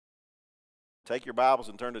Take your Bibles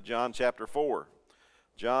and turn to John chapter 4.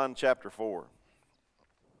 John chapter 4.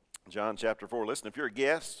 John chapter 4. Listen, if you're a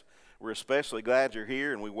guest, we're especially glad you're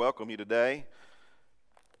here, and we welcome you today.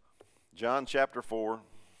 John chapter 4.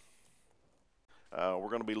 We're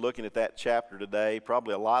going to be looking at that chapter today,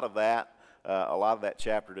 probably a lot of that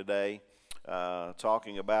chapter today,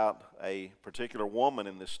 talking about a particular woman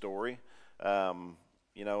in this story.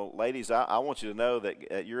 Ladies, I want you to know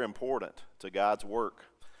that you're important to God's work.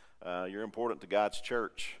 You're important to God's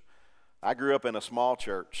church. I grew up in a small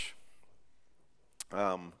church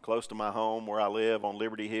close to my home where I live on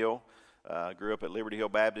Liberty Hill. I grew up at Liberty Hill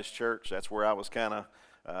Baptist Church. That's where I was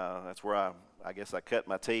that's where I guess I cut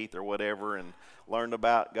my teeth or whatever and learned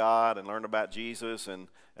about God and learned about Jesus and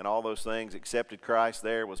all those things. Accepted Christ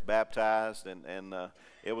there, was baptized, and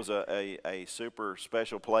it was a super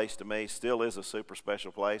special place to me. Still is a super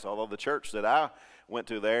special place, although the church that I went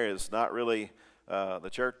to there is not really the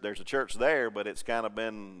church. There's a church there, but it's kind of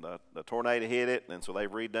been the tornado hit it, and so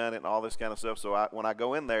they've redone it and all this kind of stuff. So when I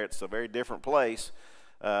go in there, it's a very different place.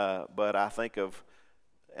 But I think of,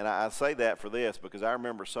 and I say that for this because I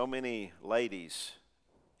remember so many ladies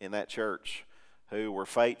in that church who were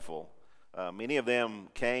faithful. Many of them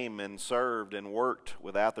came and served and worked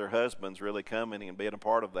without their husbands really coming and being a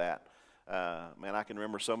part of that. I can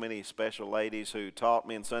remember so many special ladies who taught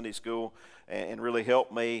me in Sunday school and really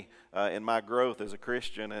helped me in my growth as a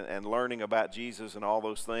Christian and learning about Jesus and all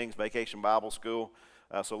those things, Vacation Bible School.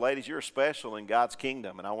 So ladies, you're special in God's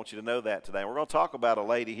kingdom, and I want you to know that today. We're going to talk about a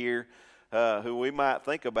lady here who we might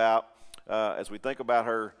think about as we think about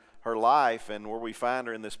her life and where we find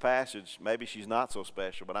her in this passage. Maybe she's not so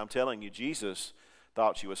special, but I'm telling you, Jesus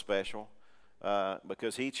thought she was special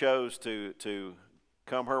because he chose to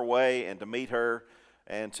come her way and to meet her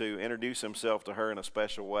and to introduce himself to her in a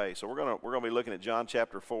special way. So we're gonna be looking at John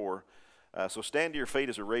chapter 4. So stand to your feet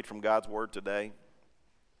as we read from God's Word today.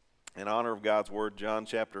 In honor of God's Word, John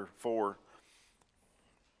chapter 4.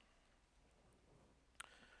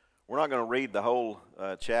 We're not going to read the whole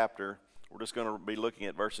chapter. We're just going to be looking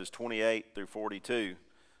at verses 28 through 42.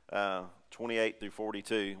 28 through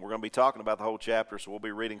 42. We're going to be talking about the whole chapter, so we'll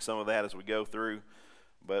be reading some of that as we go through.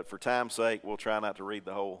 But for time's sake, we'll try not to read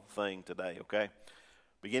the whole thing today, okay?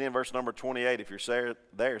 Beginning in verse number 28, if you're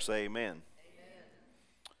there, say amen. Amen.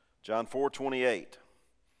 John 4:28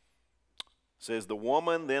 says, "The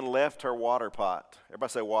woman then left her water pot."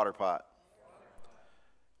 Everybody say water pot.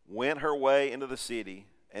 "Went her way into the city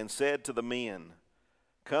and said to the men,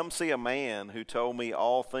 'Come see a man who told me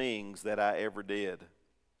all things that I ever did.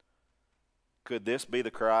 Could this be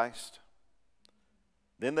the Christ?'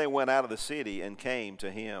 Then they went out of the city and came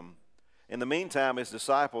to him. In the meantime, his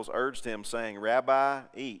disciples urged him, saying, 'Rabbi,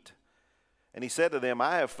 eat.' And he said to them,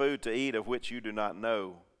 'I have food to eat of which you do not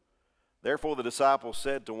know.' Therefore the disciples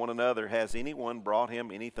said to one another, 'Has anyone brought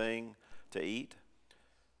him anything to eat?'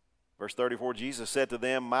 Verse 34, Jesus said to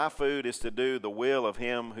them, 'My food is to do the will of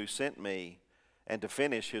him who sent me and to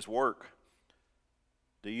finish his work.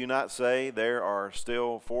 Do you not say, there are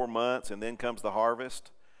still 4 months and then comes the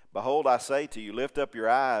harvest? Behold, I say to you, lift up your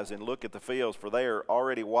eyes and look at the fields, for they are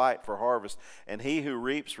already white for harvest. And he who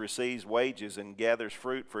reaps receives wages and gathers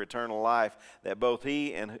fruit for eternal life, that both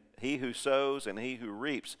he who sows and he who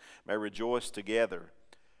reaps may rejoice together.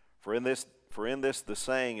 For in this the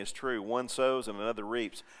saying is true, one sows and another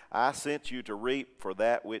reaps. I sent you to reap for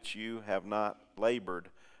that which you have not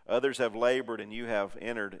labored. Others have labored, and you have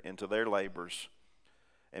entered into their labors.'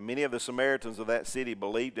 And many of the Samaritans of that city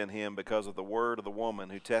believed in him because of the word of the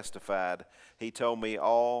woman who testified, 'He told me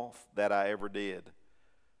all that I ever did.'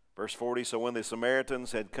 Verse 40, so when the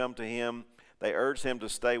Samaritans had come to him, they urged him to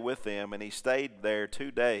stay with them, and he stayed there 2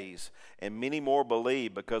 days, and many more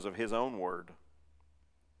believed because of his own word.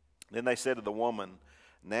 Then they said to the woman,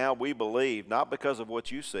 'Now we believe, not because of what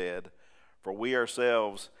you said, for we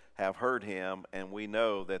ourselves have heard him, and we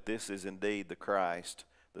know that this is indeed the Christ,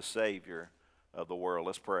 the Savior of the world.'"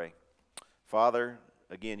 Let's pray. Father,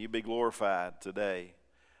 again, you be glorified today.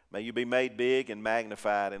 May you be made big and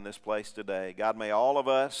magnified in this place today. God, may all of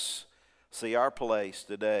us see our place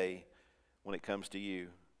today when it comes to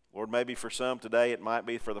you. Lord, maybe for some today it might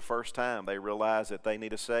be for the first time they realize that they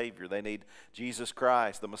need a Savior. They need Jesus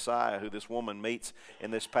Christ, the Messiah, who this woman meets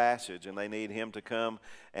in this passage, and they need him to come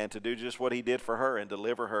and to do just what he did for her and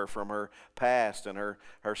deliver her from her past and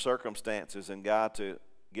her circumstances, and God to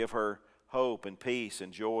give her hope and peace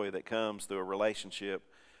and joy that comes through a relationship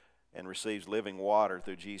and receives living water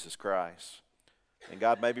through Jesus Christ. And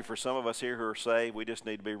God, maybe for some of us here who are saved, we just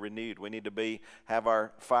need to be renewed. We need to have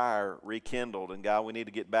our fire rekindled. And God, we need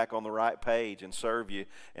to get back on the right page and serve you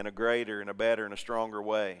in a greater and a better and a stronger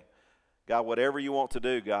way. God, whatever you want to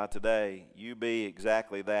do, God, today, you be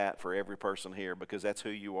exactly that for every person here, because that's who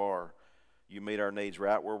you are. You meet our needs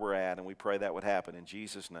right where we're at, and we pray that would happen in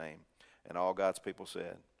Jesus' name. And all God's people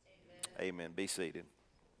said, amen. Be seated.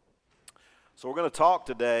 So we're going to talk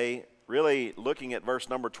today, really looking at verse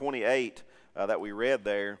number 28 that we read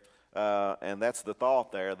there, and that's the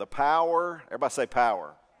thought there. The power, everybody say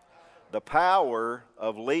power. The power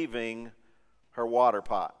of leaving her water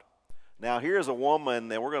pot. Now, here's a woman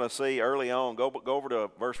that we're going to see early on. Go over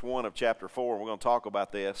to verse 1 of chapter 4, and we're going to talk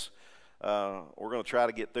about this. We're going to try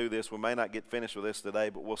to get through this. We may not get finished with this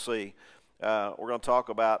today, but we'll see. We're going to talk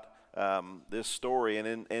about this story.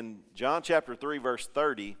 And in John chapter 3, verse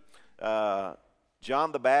 30,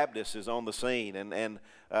 John the Baptist is on the scene. And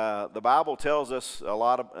the Bible tells us a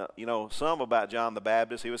lot of, some about John the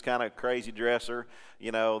Baptist. He was kind of a crazy dresser,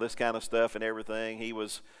 this kind of stuff and everything. He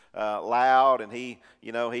was loud, and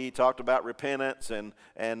he talked about repentance,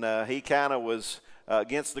 and he kind of was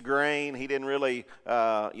against the grain. He didn't really,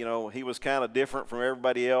 he was kind of different from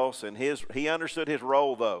everybody else, and he understood his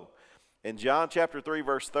role, though. In John chapter 3,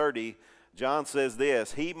 verse 30, John says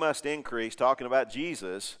this: he must increase, talking about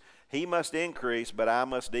Jesus. He must increase, but I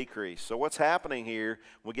must decrease. So what's happening here,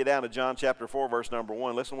 we get down to John chapter 4, verse number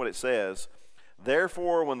 1. Listen to what it says.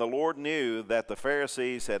 Therefore, when the Lord knew that the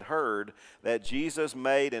Pharisees had heard that Jesus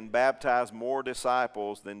made and baptized more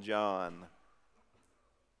disciples than John.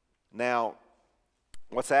 Now,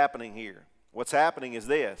 what's happening here? What's happening is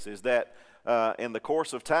this, is that in the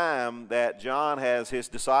course of time that John has his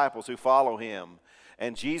disciples who follow him,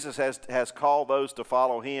 and Jesus has called those to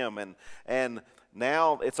follow him, and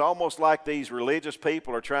now it's almost like these religious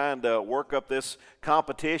people are trying to work up this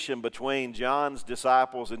competition between John's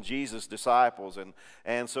disciples and Jesus' disciples.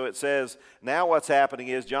 And so it says, now what's happening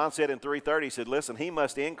is, John said in 3:30, he said, listen, he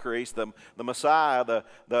must increase, the Messiah,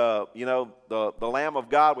 the Lamb of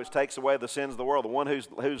God, which takes away the sins of the world, the one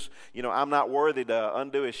who's I'm not worthy to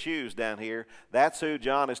undo his shoes down here. That's who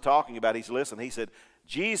John is talking about. He said,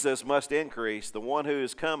 Jesus must increase, the one who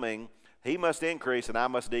is coming, he must increase and I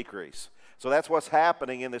must decrease. So that's what's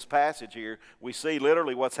happening in this passage here. We see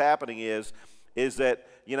literally what's happening is that,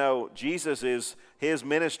 Jesus his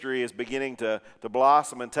ministry is beginning to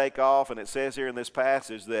blossom and take off. And it says here in this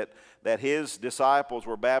passage that his disciples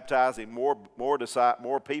were baptizing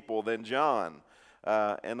more people than John.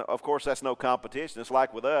 And of course, that's no competition. It's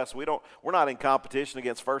like with us. We're not in competition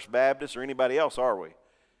against First Baptist or anybody else, are we?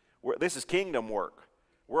 This is kingdom work.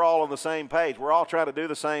 We're all on the same page. We're all trying to do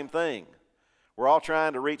the same thing. We're all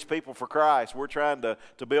trying to reach people for Christ. We're trying to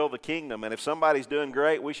build the kingdom. And if somebody's doing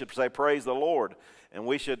great, we should say, praise the Lord. And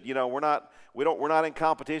we should, we're not in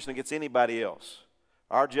competition against anybody else.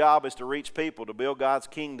 Our job is to reach people, to build God's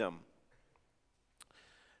kingdom.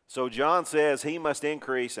 So John says he must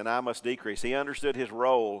increase and I must decrease. He understood his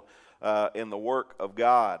role in the work of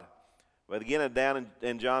God. But again, down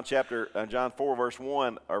in John 4, verse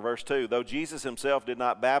 1 or verse 2, though Jesus himself did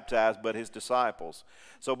not baptize, but his disciples.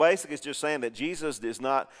 So basically, it's just saying that Jesus did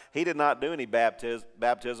not do any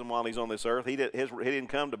baptism while he's on this earth. He didn't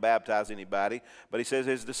come to baptize anybody, but he says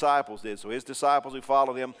his disciples did. So his disciples who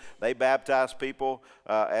followed him, they baptized people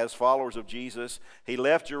as followers of Jesus. He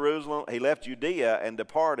left Jerusalem, he left Judea, and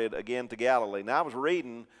departed again to Galilee. Now I was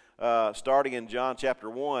reading, starting in John chapter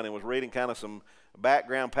 1, and was reading kind of some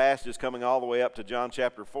background passages coming all the way up to John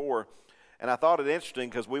chapter 4. And I thought it interesting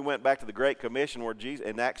because we went back to the Great Commission where Jesus,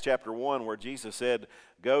 in Acts chapter 1, where Jesus said,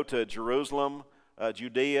 go to Jerusalem,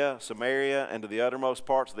 Judea, Samaria, and to the uttermost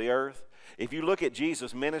parts of the earth. If you look at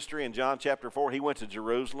Jesus' ministry in John chapter 4, he went to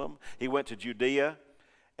Jerusalem, he went to Judea,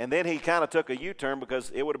 and then he kind of took a U-turn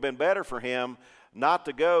because it would have been better for him not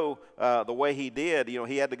to go the way he did.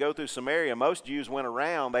 He had to go through Samaria. Most Jews went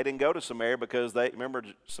around. They didn't go to Samaria because remember,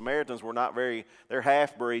 Samaritans were they're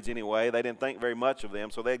half-breeds anyway. They didn't think very much of them,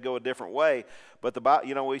 so they'd go a different way. But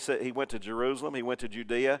we said he went to Jerusalem, he went to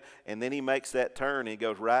Judea, and then he makes that turn and he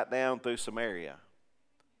goes right down through Samaria.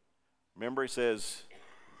 Remember, he says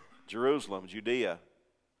Jerusalem, Judea,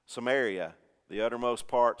 Samaria, the uttermost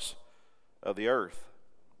parts of the earth.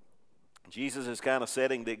 Jesus is kind of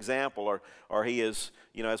setting the example, or he is,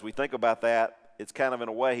 as we think about that, it's kind of in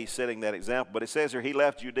a way he's setting that example. But it says here, he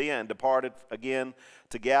left Judea and departed again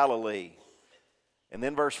to Galilee. And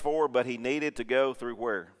then verse 4, but he needed to go through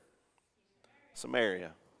where?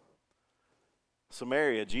 Samaria.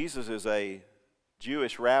 Samaria. Jesus is a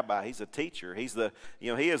Jewish rabbi. He's a teacher. He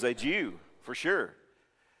is a Jew for sure.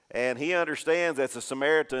 And he understands that the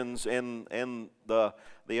Samaritans and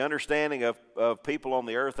the understanding of people on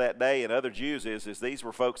the earth that day and other Jews is these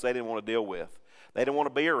were folks they didn't want to deal with. They didn't want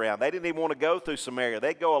to be around. They didn't even want to go through Samaria.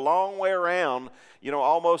 They'd go a long way around,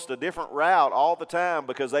 almost a different route all the time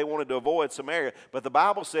because they wanted to avoid Samaria. But the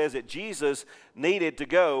Bible says that Jesus needed to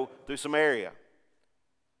go through Samaria.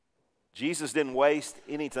 Jesus didn't waste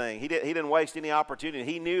anything. He didn't waste any opportunity.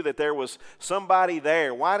 He knew that there was somebody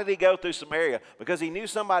there. Why did he go through Samaria? Because he knew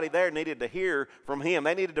somebody there needed to hear from him.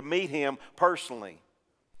 They needed to meet him personally.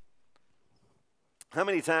 How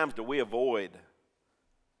many times do we avoid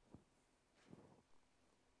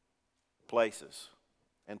places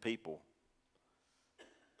and people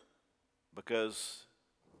because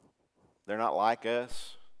they're not like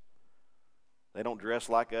us? They don't dress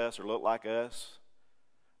like us or look like us.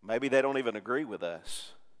 Maybe they don't even agree with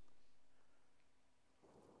us.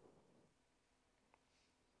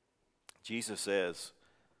 Jesus says,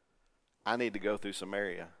 I need to go through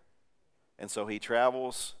Samaria. And so he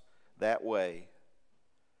travels that way.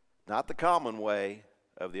 Not the common way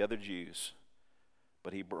of the other Jews,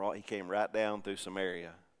 but he came right down through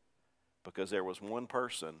Samaria because there was one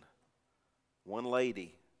person, one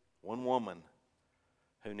lady, one woman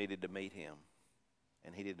who needed to meet him,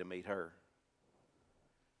 and he needed to meet her.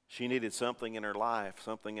 She needed something in her life,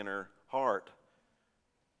 something in her heart,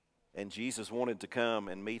 and Jesus wanted to come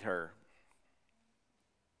and meet her.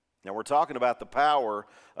 Now we're talking about the power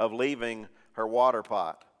of leaving her water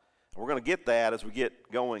pot. We're going to get that as we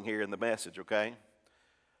get going here in the message, okay?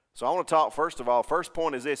 So I want to talk, first of all, first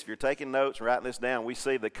point is this. If you're taking notes and writing this down, we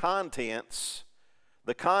see the contents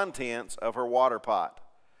of her water pot.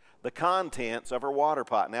 The contents of her water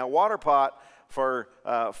pot. Now, water pot for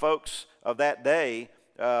folks of that day,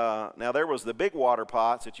 now there was the big water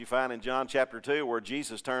pots that you find in John chapter 2 where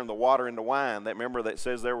Jesus turned the water into wine. Remember that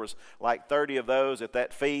says there was like 30 of those at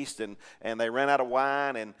that feast, and they ran out of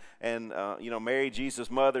wine, and Mary,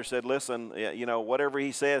 Jesus' mother, said, listen, whatever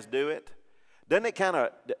he says, do it. Doesn't it kind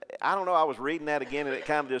of, I don't know, I was reading that again, and it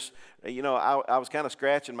kind of just, I was kind of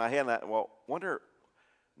scratching my head, and wonder,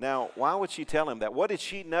 now, why would she tell him that? What did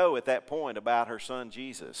she know at that point about her son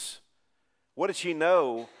Jesus? What did she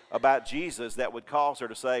know about Jesus that would cause her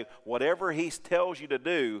to say, whatever he tells you to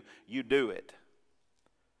do, you do it?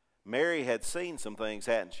 Mary had seen some things,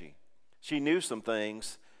 hadn't she? She knew some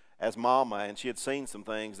things as mama, and she had seen some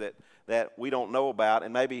things that we don't know about,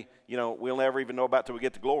 and maybe, we'll never even know about till we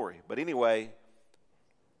get to glory. But anyway,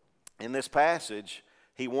 in this passage,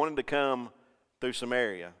 he wanted to come through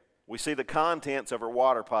Samaria. We see the contents of her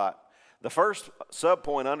water pot. The first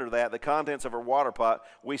subpoint under that, the contents of her water pot,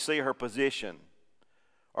 we see her position.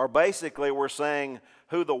 Or basically we're saying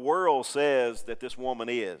who the world says that this woman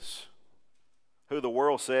is. Who the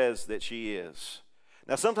world says that she is.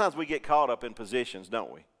 Now sometimes we get caught up in positions,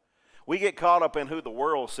 don't we? We get caught up in who the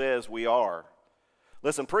world says we are.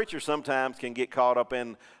 Listen, preachers sometimes can get caught up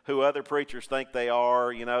in who other preachers think they are.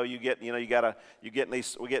 We get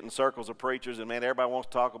in circles of preachers, and man, everybody wants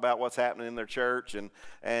to talk about what's happening in their church,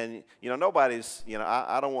 and nobody's,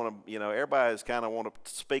 I don't want to, everybody's kind of want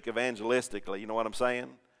to speak evangelistically. You know what I'm saying?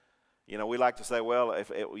 We like to say, well, if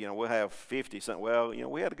we'll have 50 something. Well,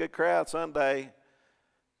 we had a good crowd Sunday.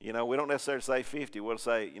 We don't necessarily say 50. We'll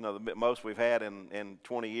say, the most we've had in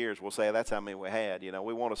 20 years, we'll say that's how many we had.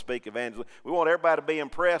 We want to speak evangelism. We want everybody to be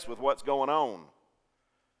impressed with what's going on.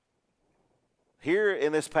 Here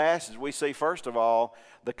in this passage, we see, first of all,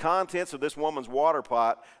 the contents of this woman's water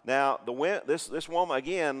pot. Now, this woman,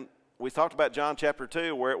 again, we talked about John chapter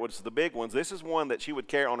 2 where it was the big ones. This is one that she would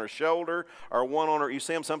carry on her shoulder or one on her. You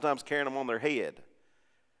see them sometimes carrying them on their head.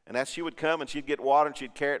 And as she would come and she'd get water and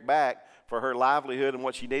she'd carry it back for her livelihood and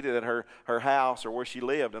what she needed at her house or where she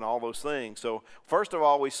lived and all those things. So first of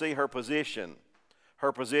all, we see her position.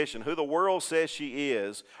 Her position, who the world says she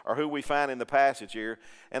is, or who we find in the passage here.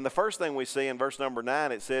 And the first thing we see in verse number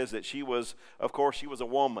 9, it says that she was a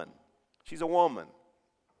woman. She's a woman.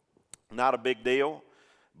 Not a big deal.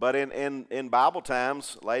 But in Bible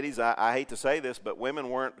times, ladies, I hate to say this, but women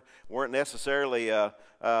weren't necessarily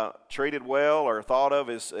treated well or thought of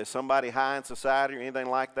as somebody high in society or anything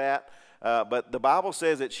like that. But the Bible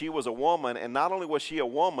says that she was a woman, and not only was she a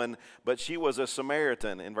woman, but she was a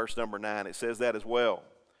Samaritan in verse number 9. It says that as well.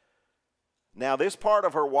 Now, this part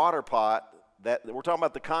of her water pot, that we're talking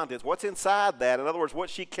about the contents, what's inside that, in other words, what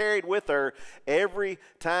she carried with her every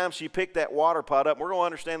time she picked that water pot up. We're going to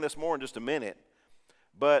understand this more in just a minute.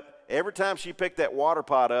 But every time she picked that water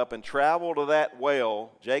pot up and traveled to that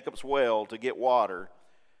well, Jacob's well, to get water,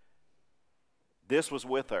 this was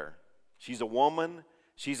with her. She's a woman.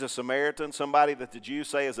 She's a Samaritan, somebody that the Jews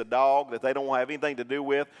say is a dog, that they don't have anything to do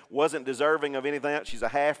with, wasn't deserving of anything else. She's a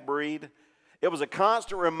half-breed. It was a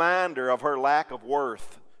constant reminder of her lack of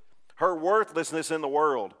worth, her worthlessness in the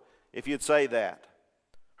world, if you'd say that,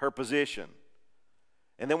 her position.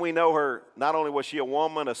 And then we know her, not only was she a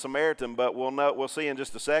woman, a Samaritan, but we'll see in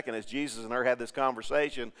just a second as Jesus and her had this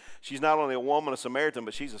conversation, she's not only a woman, a Samaritan,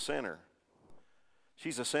 but she's a sinner.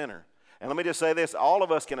 She's a sinner. And let me just say this, all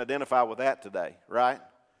of us can identify with that today, right?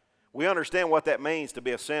 We understand what that means to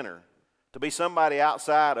be a sinner, to be somebody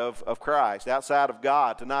outside of Christ, outside of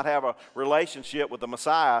God, to not have a relationship with the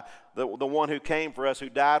Messiah, the one who came for us, who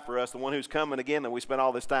died for us, the one who's coming again that we spent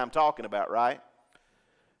all this time talking about, right?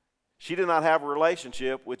 She did not have a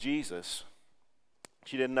relationship with Jesus.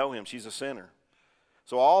 She didn't know him. She's a sinner.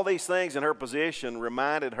 So all these things in her position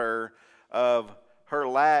reminded her of her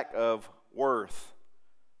lack of worth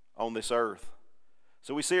on this earth.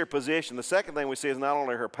 So we see her position. The second thing we see is not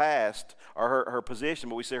only her past, or her position,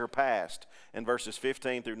 but we see her past in verses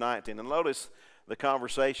 15 through 19. And notice the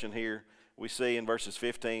conversation here we see in verses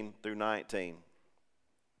 15 through 19.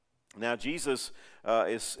 Now Jesus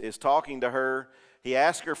is talking to her. He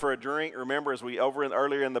asked her for a drink. Remember, as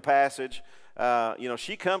earlier in the passage,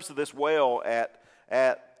 she comes to this well at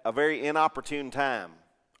a very inopportune time,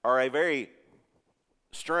 or a very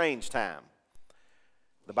strange time.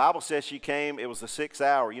 The Bible says she came, it was the 6th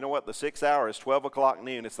hour. You know what? The 6th hour is 12 o'clock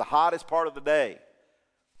noon. It's the hottest part of the day.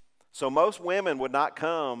 So most women would not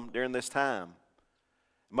come during this time.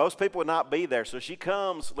 Most people would not be there. So she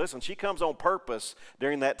comes on purpose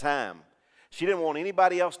during that time. She didn't want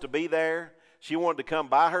anybody else to be there. She wanted to come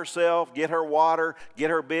by herself, get her water,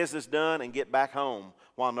 get her business done, and get back home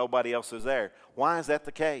while nobody else is there. Why is that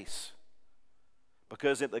the case?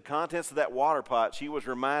 Because in the contents of that water pot, she was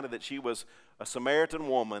reminded that she was a Samaritan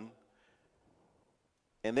woman.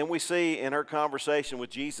 And then we see in her conversation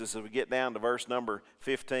with Jesus, as we get down to verse number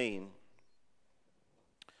 15,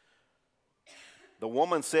 the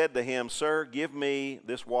woman said to him, "Sir, give me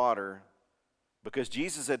this water," because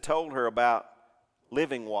Jesus had told her about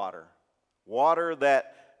living water. Water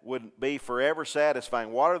that would be forever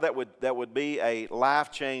satisfying. Water that would be a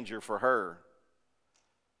life changer for her.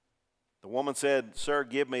 The woman said, "Sir,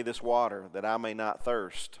 give me this water that I may not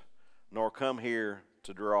thirst, nor come here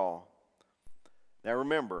to draw." Now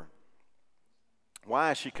remember,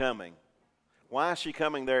 why is she coming? Why is she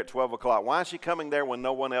coming there at 12 o'clock? Why is she coming there when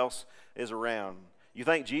no one else is around? You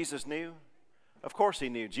think Jesus knew? Of course he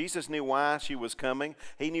knew. Jesus knew why she was coming.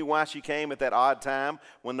 He knew why she came at that odd time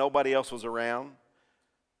when nobody else was around.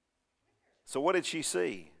 So what did she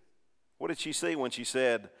see? What did she see when she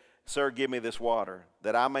said, "Sir, give me this water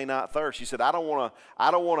that I may not thirst"? She said, I don't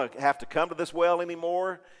want to have to come to this well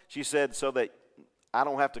anymore. She said, so that I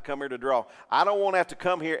don't have to come here to draw. I don't want to have to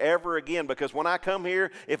come here ever again, because when I come here,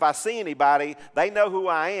 if I see anybody, they know who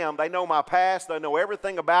I am. They know my past. They know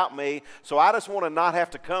everything about me. So I just want to not have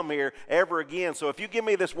to come here ever again. So if you give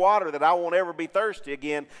me this water that I won't ever be thirsty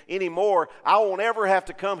again anymore, I won't ever have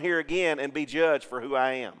to come here again and be judged for who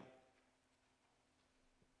I am.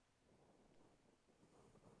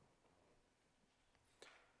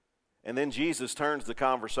 And then Jesus turns the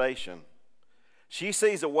conversation. She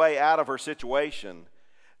sees a way out of her situation.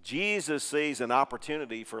 Jesus sees an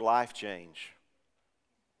opportunity for life change.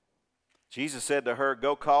 Jesus said to her,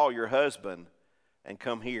 "Go call your husband and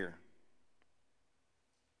come here."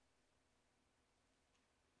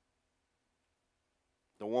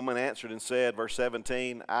 The woman answered and said, verse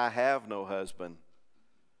 17, "I have no husband."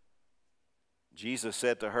 Jesus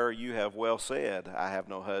said to her, "You have well said, I have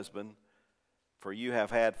no husband. For you have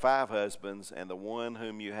had 5 husbands, and the one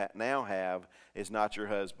whom you now have is not your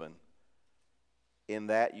husband. In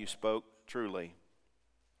that you spoke truly."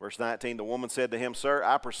 Verse 19, the woman said to him, "Sir,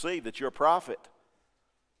 I perceive that you're a prophet.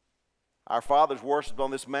 Our fathers worshipped on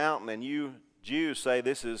this mountain, and you Jews say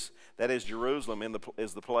that is Jerusalem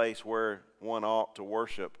is the place where one ought to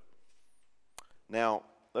worship." Now,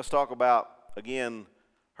 let's talk about, again,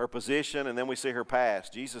 her position, and then we see her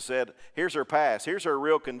past. Jesus said, here's her past. Here's her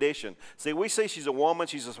real condition. See, we see she's a woman.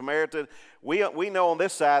 She's a Samaritan. We know on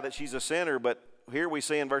this side that she's a sinner, but here we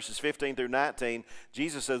see in verses 15 through 19,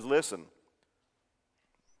 Jesus says, "Listen,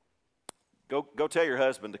 go tell your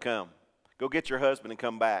husband to come. Go get your husband and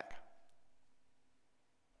come back."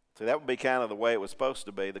 See, that would be kind of the way it was supposed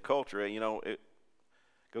to be, the culture.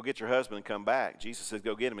 Go get your husband and come back. Jesus says,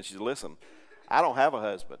 "Go get him." And she said, "Listen, I don't have a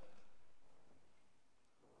husband."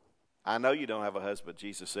 "I know you don't have a husband,"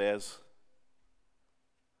 Jesus says.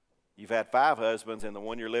 "You've had 5 husbands, and the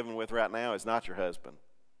one you're living with right now is not your husband."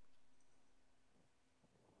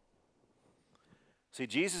 See,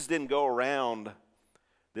 Jesus didn't go around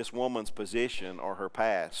this woman's position or her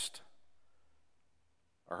past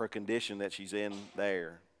or her condition that she's in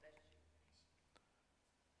there.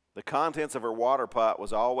 The contents of her water pot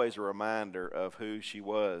was always a reminder of who she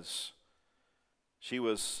was. She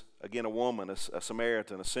was, again, a woman, a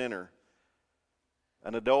Samaritan, a sinner.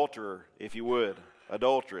 an adulterer, if you would,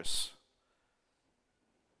 adulteress.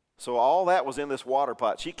 So all that was in this water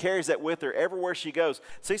pot. She carries that with her everywhere she goes.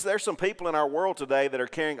 See, so there's some people in our world today that are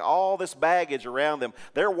carrying all this baggage around them.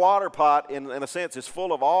 Their water pot, in a sense, is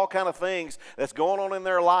full of all kind of things that's going on in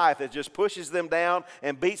their life that just pushes them down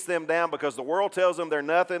and beats them down because the world tells them they're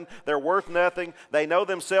nothing, they're worth nothing. They know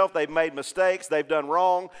themselves, they've made mistakes, they've done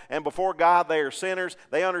wrong, and before God they are sinners.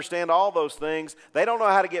 They understand all those things. They don't know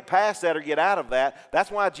how to get past that or get out of that.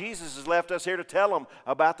 That's why Jesus has left us here to tell them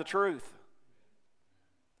about the truth.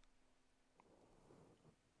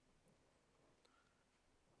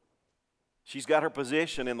 She's got her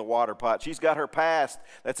position in the water pot. She's got her past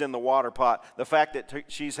that's in the water pot. The fact that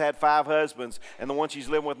she's had 5 husbands and the one she's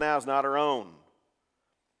living with now is not her own.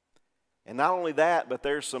 And not only that, but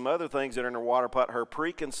there's some other things that are in her water pot. Her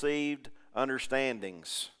preconceived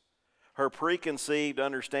understandings. Her preconceived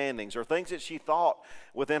understandings, or things that she thought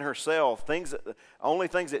within herself, only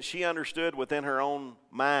things that she understood within her own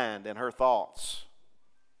mind and her thoughts.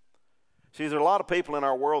 See, there are a lot of people in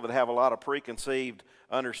our world that have a lot of preconceived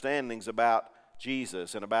understandings about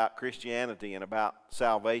Jesus and about Christianity and about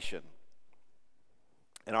salvation.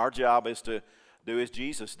 And our job is to do as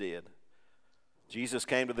Jesus did. Jesus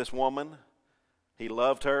came to this woman. He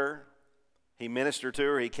loved her. He ministered to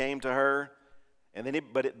her. He came to her. And then,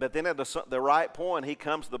 but then at the right point, he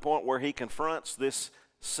comes to the point where he confronts this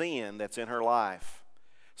sin that's in her life.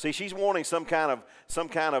 See, she's wanting some kind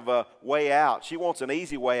of way out. She wants an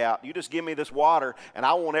easy way out. You just give me this water, and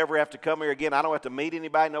I won't ever have to come here again. I don't have to meet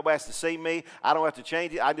anybody. Nobody has to see me. I don't have to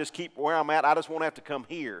change it. I just keep where I'm at. I just won't have to come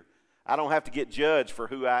here. I don't have to get judged for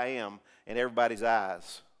who I am in everybody's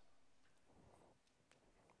eyes.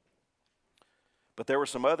 But there were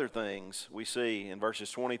some other things we see in verses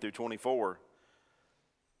 20 through 24.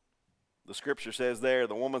 The scripture says there,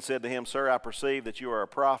 the woman said to him, "Sir, I perceive that you are a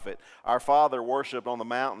prophet. Our father worshipped on the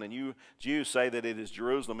mountain, and you Jews say that it is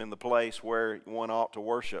Jerusalem in the place where one ought to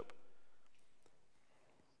worship."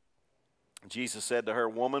 Jesus said to her,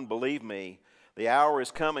 "Woman, believe me, the hour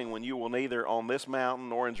is coming when you will neither on this mountain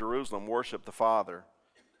nor in Jerusalem worship the Father.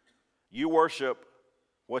 You worship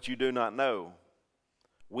what you do not know.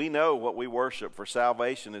 We know what we worship, for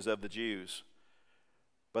salvation is of the Jews.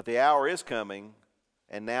 But the hour is coming,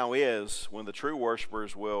 and now is, when the true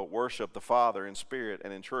worshipers will worship the Father in spirit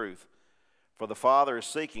and in truth. For the Father is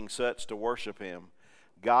seeking such to worship him.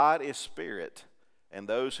 God is spirit, and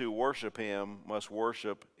those who worship him must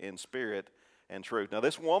worship in spirit and truth." Now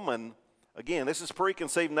this woman, again, this is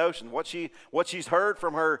preconceived notion. What she's heard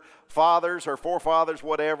from her fathers, her forefathers,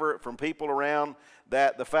 whatever, from people around,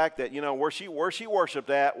 that the fact that, where she worshiped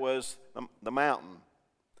at was the mountain.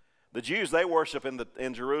 The Jews, they worship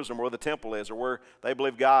in Jerusalem where the temple is, or where they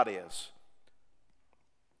believe God is.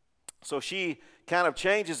 So she kind of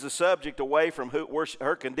changes the subject away from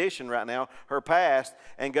her condition right now, her past,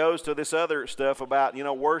 and goes to this other stuff about,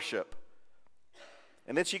 worship.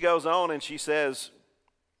 And then she goes on and she says,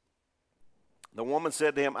 the woman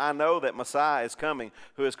said to him, "I know that Messiah is coming,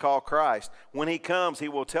 who is called Christ. When he comes, he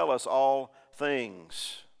will tell us all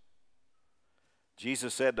things."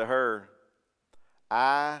 Jesus said to her,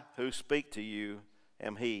 "I who speak to you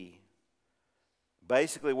am he."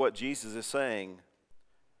 Basically what Jesus is saying,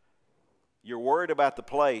 you're worried about the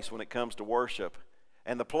place when it comes to worship,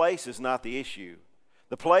 and the place is not the issue.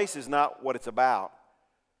 The place is not what it's about.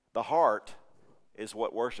 The heart is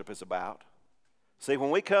what worship is about. See,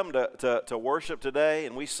 when we come to worship today,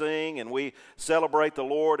 and we sing and we celebrate the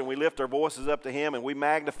Lord and we lift our voices up to him and we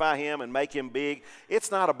magnify him and make him big,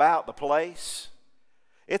 it's not about the place.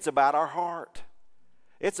 It's about our heart.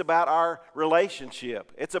 It's about our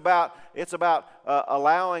relationship. It's about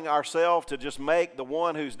allowing ourselves to just make the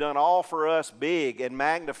one who's done all for us big and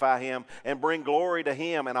magnify him and bring glory to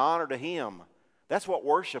him and honor to him. That's what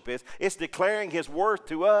worship is. It's declaring his worth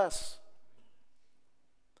to us.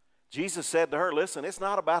 Jesus said to her, listen, it's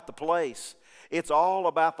not about the place. It's all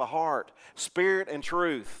about the heart, spirit and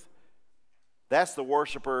truth. That's the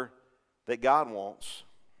worshiper that God wants.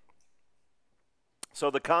 So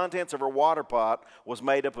the contents of her water pot was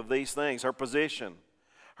made up of these things: her position,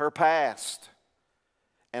 her past,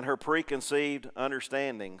 and her preconceived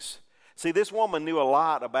understandings. See, this woman knew a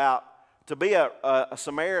lot about, to be a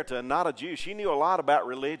Samaritan, not a Jew, she knew a lot about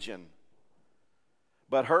religion.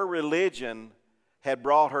 But her religion had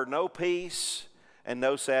brought her no peace and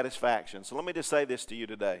no satisfaction. So let me just say this to you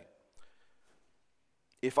today.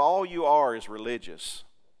 If all you are is religious,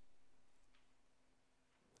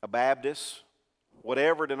 a Baptist,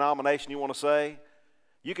 whatever denomination you want to say,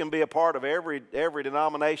 you can be a part of every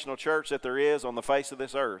denominational church that there is on the face of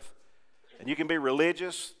this earth. And you can be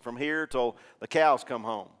religious from here till the cows come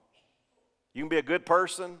home. You can be a good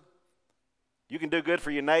person. You can do good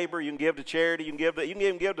for your neighbor. You can give to charity. You can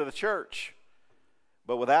even give to the church.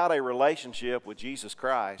 But without a relationship with Jesus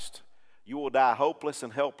Christ, you will die hopeless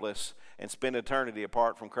and helpless and spend eternity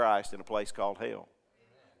apart from Christ in a place called hell.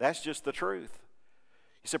 That's just the truth.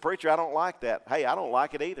 You say, preacher, I don't like that. Hey, I don't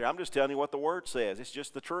like it either. I'm just telling you what the Word says. It's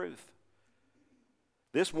just the truth.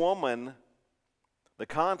 This woman, the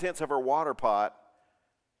contents of her water pot,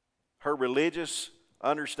 her religious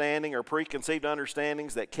understanding or preconceived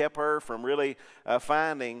understandings that kept her from really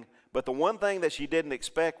finding. But the one thing that she didn't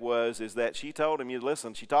expect is that she told him, you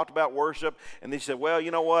listen, she talked about worship, and then she said, well, you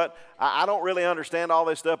know what, I don't really understand all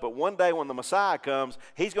this stuff, but one day when the Messiah comes,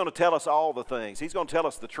 he's going to tell us all the things. He's going to tell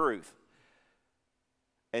us the truth.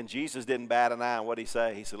 And Jesus didn't bat an eye. And what did he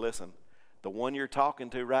say? He said, listen, the one you're talking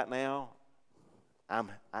to right now,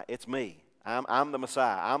 it's me. I'm the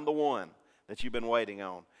Messiah. I'm the one that you've been waiting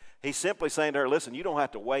on. He's simply saying to her, listen, you don't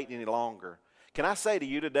have to wait any longer. Can I say to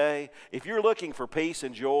you today, if you're looking for peace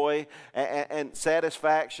and joy and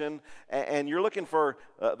satisfaction, and you're looking for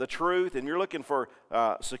the truth, and you're looking for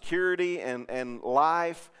security and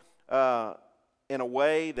life in a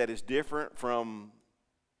way that is different from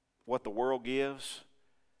what the world gives,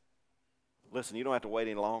 listen, you don't have to wait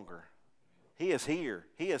any longer. He is here.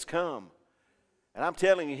 He has come. And I'm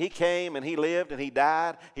telling you, he came and he lived and he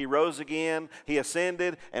died. He rose again. He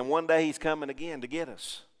ascended. And one day he's coming again to get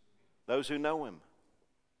us, those who know him.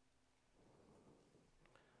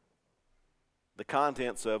 The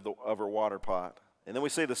contents of her water pot. And then we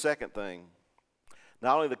see the second thing.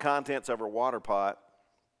 Not only the contents of her water pot,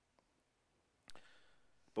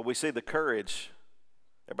 but we see the courage.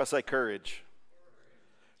 Everybody say courage.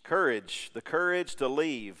 Courage. The courage to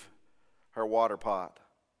leave her water pot.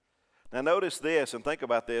 Now notice this and think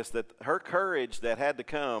about this, that her courage that had to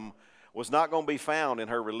come was not going to be found in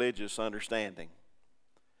her religious understanding.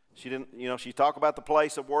 She didn't, she talked about the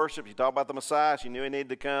place of worship. She talked about the Messiah. She knew he needed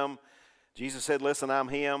to come. Jesus said, listen, I'm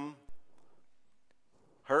him.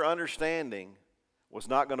 Her understanding was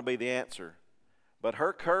not going to be the answer. But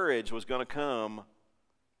her courage was going to come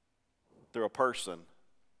through a person,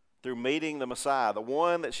 through meeting the Messiah, the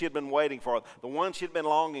one that she had been waiting for, the one she had been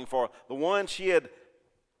longing for, the one she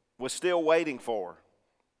was still waiting for.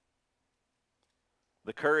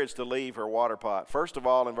 The courage to leave her water pot. First of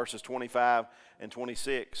all, in verses 25 and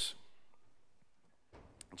 26,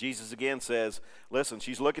 Jesus again says, listen,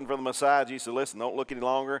 she's looking for the Messiah. Jesus said, listen, don't look any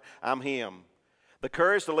longer. I'm him. The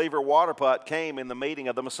courage to leave her water pot came in the meeting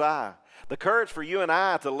of the Messiah. The courage for you and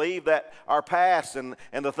I to leave our past and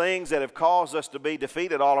the things that have caused us to be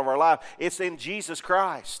defeated all of our life, it's in Jesus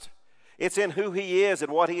Christ. It's in who he is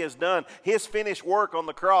and what he has done. His finished work on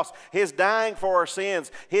the cross, his dying for our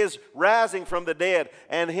sins, his rising from the dead,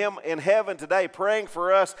 and him in heaven today praying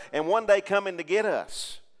for us and one day coming to get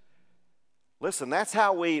us. Listen, that's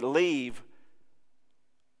how we leave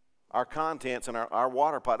our contents and our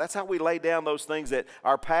water pot. That's how we lay down those things that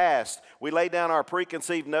are past. We lay down our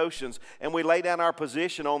preconceived notions and we lay down our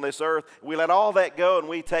position on this earth. We let all that go and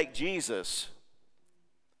we take Jesus.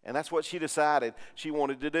 And that's what she decided she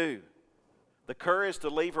wanted to do. The courage to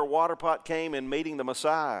leave her water pot came in meeting the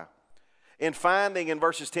Messiah. In finding in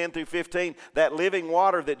verses 10 through 15 that living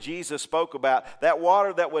water that Jesus spoke about, that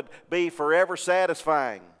water that would be forever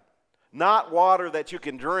satisfying. Not water that you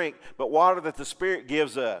can drink, but water that the Spirit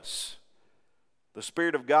gives us. The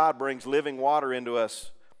Spirit of God brings living water into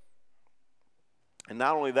us. And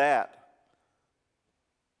not only that,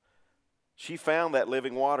 she found that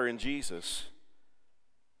living water in Jesus.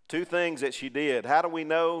 Two things that she did. How do we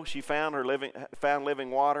know she found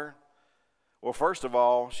living water? Well, first of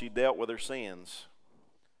all, she dealt with her sins.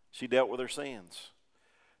 She dealt with her sins.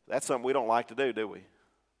 That's something we don't like to do we?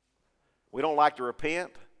 We don't like to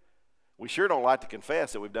repent. We sure don't like to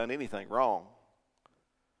confess that we've done anything wrong.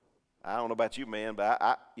 I don't know about you, man,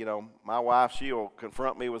 but my wife, she'll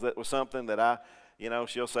confront me with something that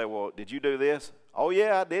she'll say, well, did you do this? Oh,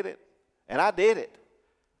 yeah, I did it. And I did it.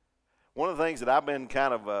 One of the things that I've been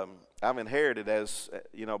I've inherited as,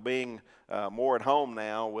 being more at home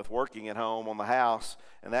now with working at home on the house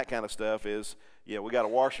and that kind of stuff is, we got a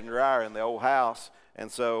washer and dryer in the old house.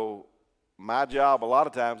 And so my job a lot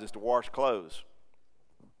of times is to wash clothes.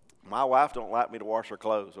 My wife don't like me to wash her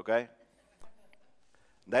clothes, okay?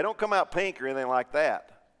 They don't come out pink or anything like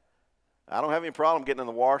that. I don't have any problem getting in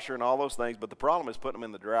the washer and all those things, but the problem is putting them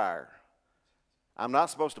in the dryer. I'm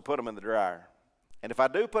not supposed to put them in the dryer. And if I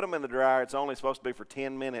do put them in the dryer, it's only supposed to be for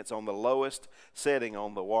 10 minutes on the lowest setting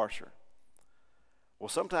on the washer. Well,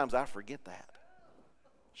 sometimes I forget that.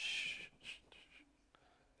 Shh.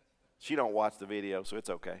 She don't watch the video, so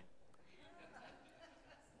it's okay.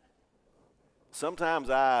 sometimes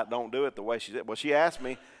I don't do it the way she did. Well, she asked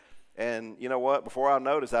me, and you know what? Before I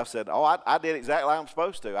noticed, I said, oh, I did exactly like I'm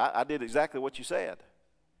supposed to. I did exactly what you said.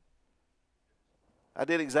 I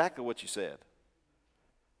did exactly what you said.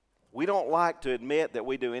 We don't like to admit that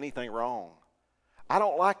we do anything wrong. I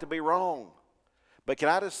don't like to be wrong. But can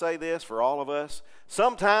I just say this for all of us?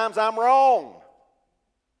 Sometimes I'm wrong.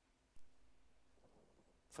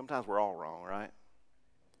 Sometimes we're all wrong, right?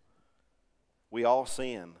 We all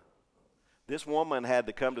sin. This woman had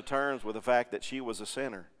to come to terms with the fact that she was a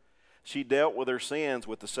sinner. She dealt with her sins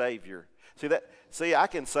with the Savior. See, I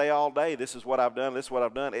can say all day, this is what I've done, this is what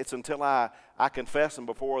I've done. It's until I confess them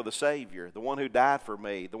before the Savior, the one who died for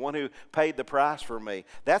me, the one who paid the price for me.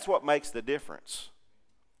 That's what makes the difference.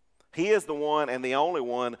 He is the one and the only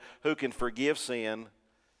one who can forgive sin.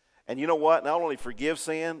 And you know what? Not only forgive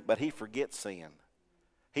sin, but He forgets sin.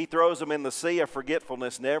 He throws them in the sea of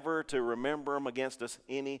forgetfulness, never to remember them against us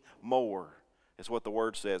anymore, is what the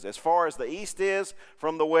Word says. As far as the east is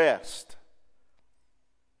from the west.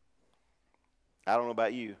 I don't know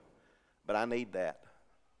about you, but I need that.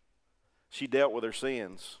 She dealt with her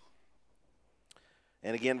sins.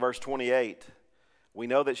 And again, verse 28, we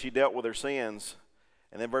know that she dealt with her sins.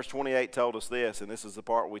 And then verse 28 told us this, and this is the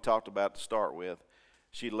part we talked about to start with.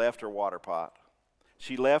 She left her water pot.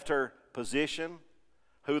 She left her position,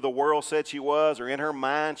 who the world said she was, or in her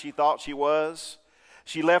mind she thought she was.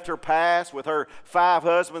 She left her past with her 5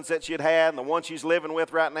 husbands that she had had, and the one she's living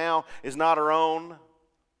with right now is not her own.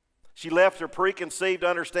 She left her preconceived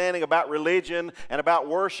understanding about religion and about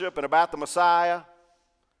worship and about the Messiah.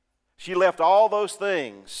 She left all those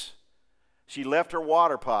things. She left her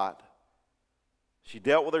water pot. She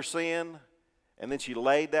dealt with her sin, and then she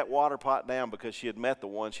laid that water pot down because she had met the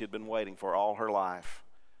one she had been waiting for all her life,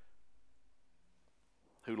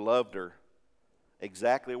 who loved her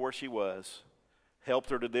exactly where she was, helped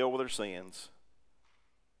her to deal with her sins.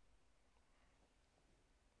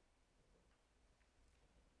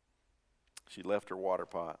 She left her water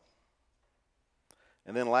pot.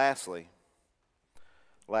 And then lastly,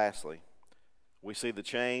 we see the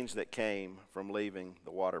change that came from leaving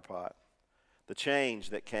the water pot. The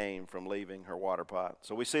change that came from leaving her water pot.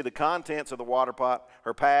 So we see the contents of the water pot,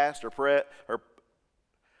 her past,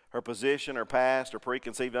 her position, her past, her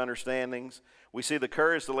preconceived understandings. We see the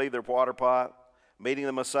courage to leave their water pot, meeting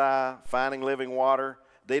the Messiah, finding living water,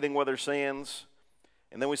 dealing with her sins.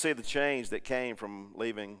 And then we see the change that came from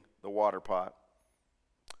leaving the water pot.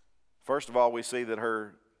 First of all, we see that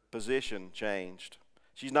her position changed.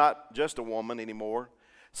 She's not just a woman anymore.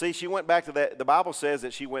 See, she went back to that. The Bible says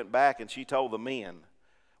that she went back and she told the men.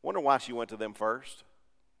 Wonder why she went to them first.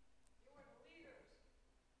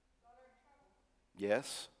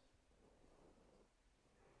 Yes.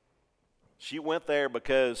 She went there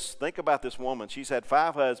because, think about this woman. She's had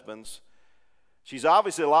 5 husbands. She's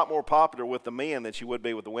obviously a lot more popular with the men than she would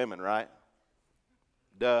be with the women, right?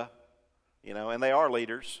 Duh. You know, and they are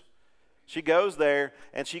leaders. She goes there,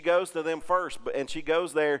 and she goes to them first. And she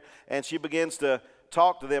goes there, and she begins to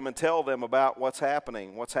talk to them and tell them about what's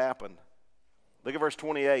happening, what's happened. Look at verse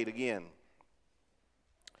 28 again.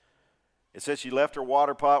 It says she left her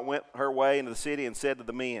water pot, went her way into the city, and said to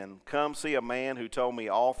the men, "Come see a man who told me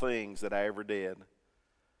all things that I ever did."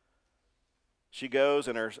 She goes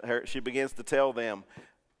and she begins to tell them,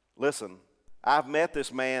 "Listen, I've met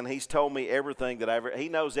this man. He's told me everything that he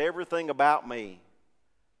knows everything about me.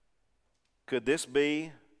 Could this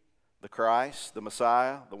be the Christ, the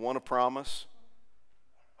Messiah, the one of promise?"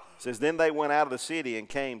 It says, then they went out of the city and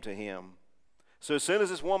came to him. So as soon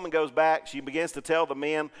as this woman goes back, she begins to tell the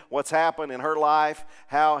men what's happened in her life,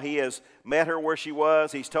 how he has met her where she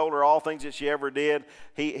was. He's told her all things that she ever did.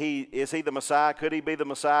 Is he the Messiah? Could he be the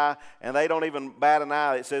Messiah? And they don't even bat an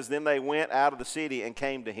eye. It says, then they went out of the city and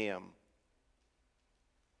came to him.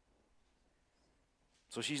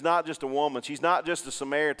 So she's not just a woman. She's not just a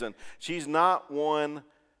Samaritan. She's not one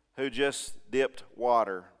who just dipped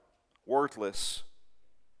water, worthless,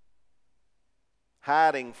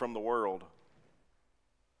 hiding from the world.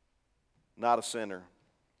 Not a sinner.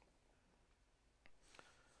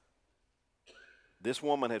 This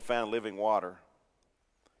woman had found living water.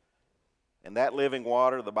 And that living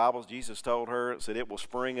water, the Bible, Jesus told her, it said it will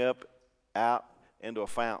spring up out into a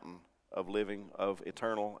fountain of living, of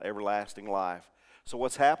eternal, everlasting life. So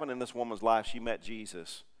what's happened in this woman's life, she met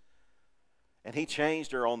Jesus. And he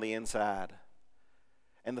changed her on the inside.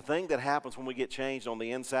 And the thing that happens when we get changed on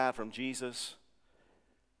the inside from Jesus,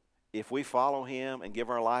 if we follow him and give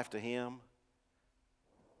our life to him,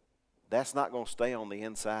 that's not going to stay on the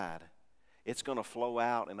inside. It's going to flow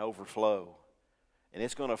out and overflow. And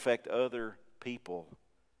it's going to affect other people.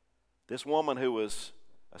 This woman who was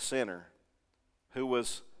a sinner who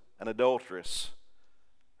was an adulteress,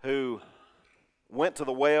 who went to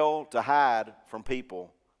the well to hide from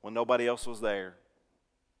people when nobody else was there.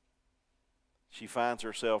 She finds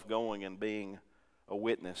herself going and being a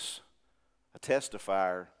witness, a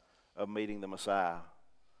testifier of meeting the Messiah,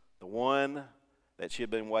 the one that she had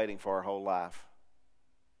been waiting for her whole life.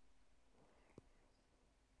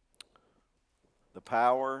 The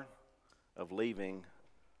power of leaving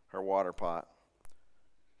her water pot.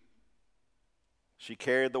 She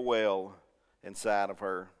carried the well inside of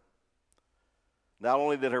her. Not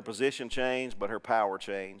only did her position change, but her power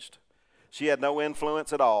changed. She had no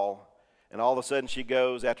influence at all. And all of a sudden she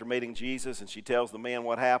goes after meeting Jesus and she tells the men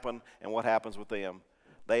what happened and what happens with them.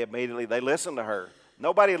 They listen to her.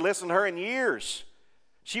 Nobody had listened to her in years.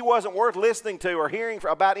 She wasn't worth listening to or hearing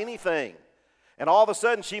about anything. And all of a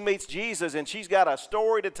sudden she meets Jesus and she's got a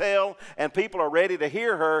story to tell and people are ready to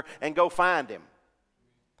hear her and go find him.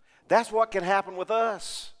 That's what can happen with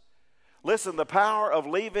us. Listen, the power of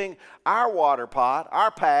leaving our water pot,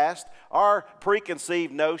 our past, our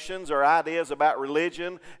preconceived notions or ideas about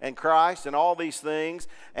religion and Christ and all these things,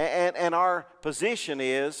 and our position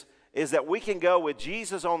is that we can go with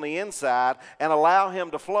Jesus on the inside and allow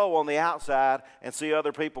him to flow on the outside and see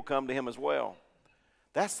other people come to him as well.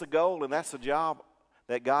 That's the goal and that's the job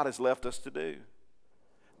that God has left us to do.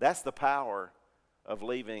 That's the power of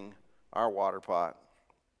leaving our water pot,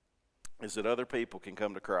 is that other people can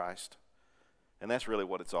come to Christ. And that's really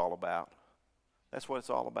what it's all about. That's what it's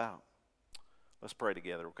all about. Let's pray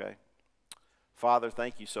together, okay? Father,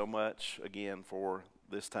 thank you so much again for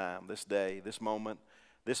this time, this day, this moment,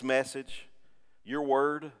 this message, your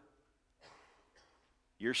word,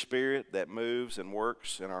 your spirit that moves and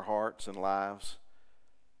works in our hearts and lives,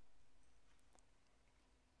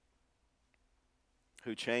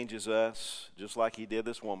 who changes us just like he did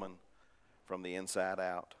this woman from the inside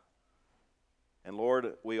out. And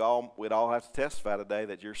Lord, we'd all have to testify today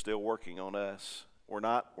that you're still working on us. We're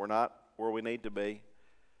not where we need to be.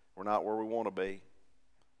 We're not where we want to be.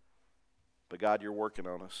 But God, you're working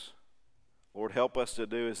on us. Lord, help us to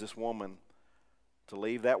do as this woman, to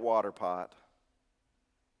leave that water pot.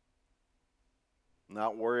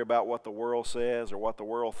 Not worry about what the world says or what the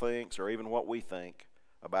world thinks or even what we think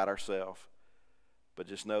about ourselves. But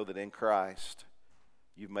just know that in Christ,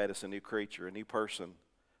 you've made us a new creature, a new person.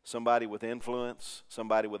 Somebody with influence,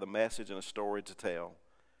 somebody with a message and a story to tell.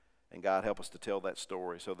 And God, help us to tell that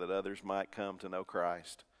story so that others might come to know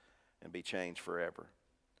Christ and be changed forever.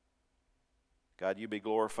 God, you be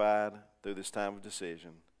glorified through this time of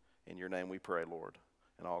decision. In your name we pray, Lord.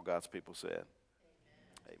 And all God's people said.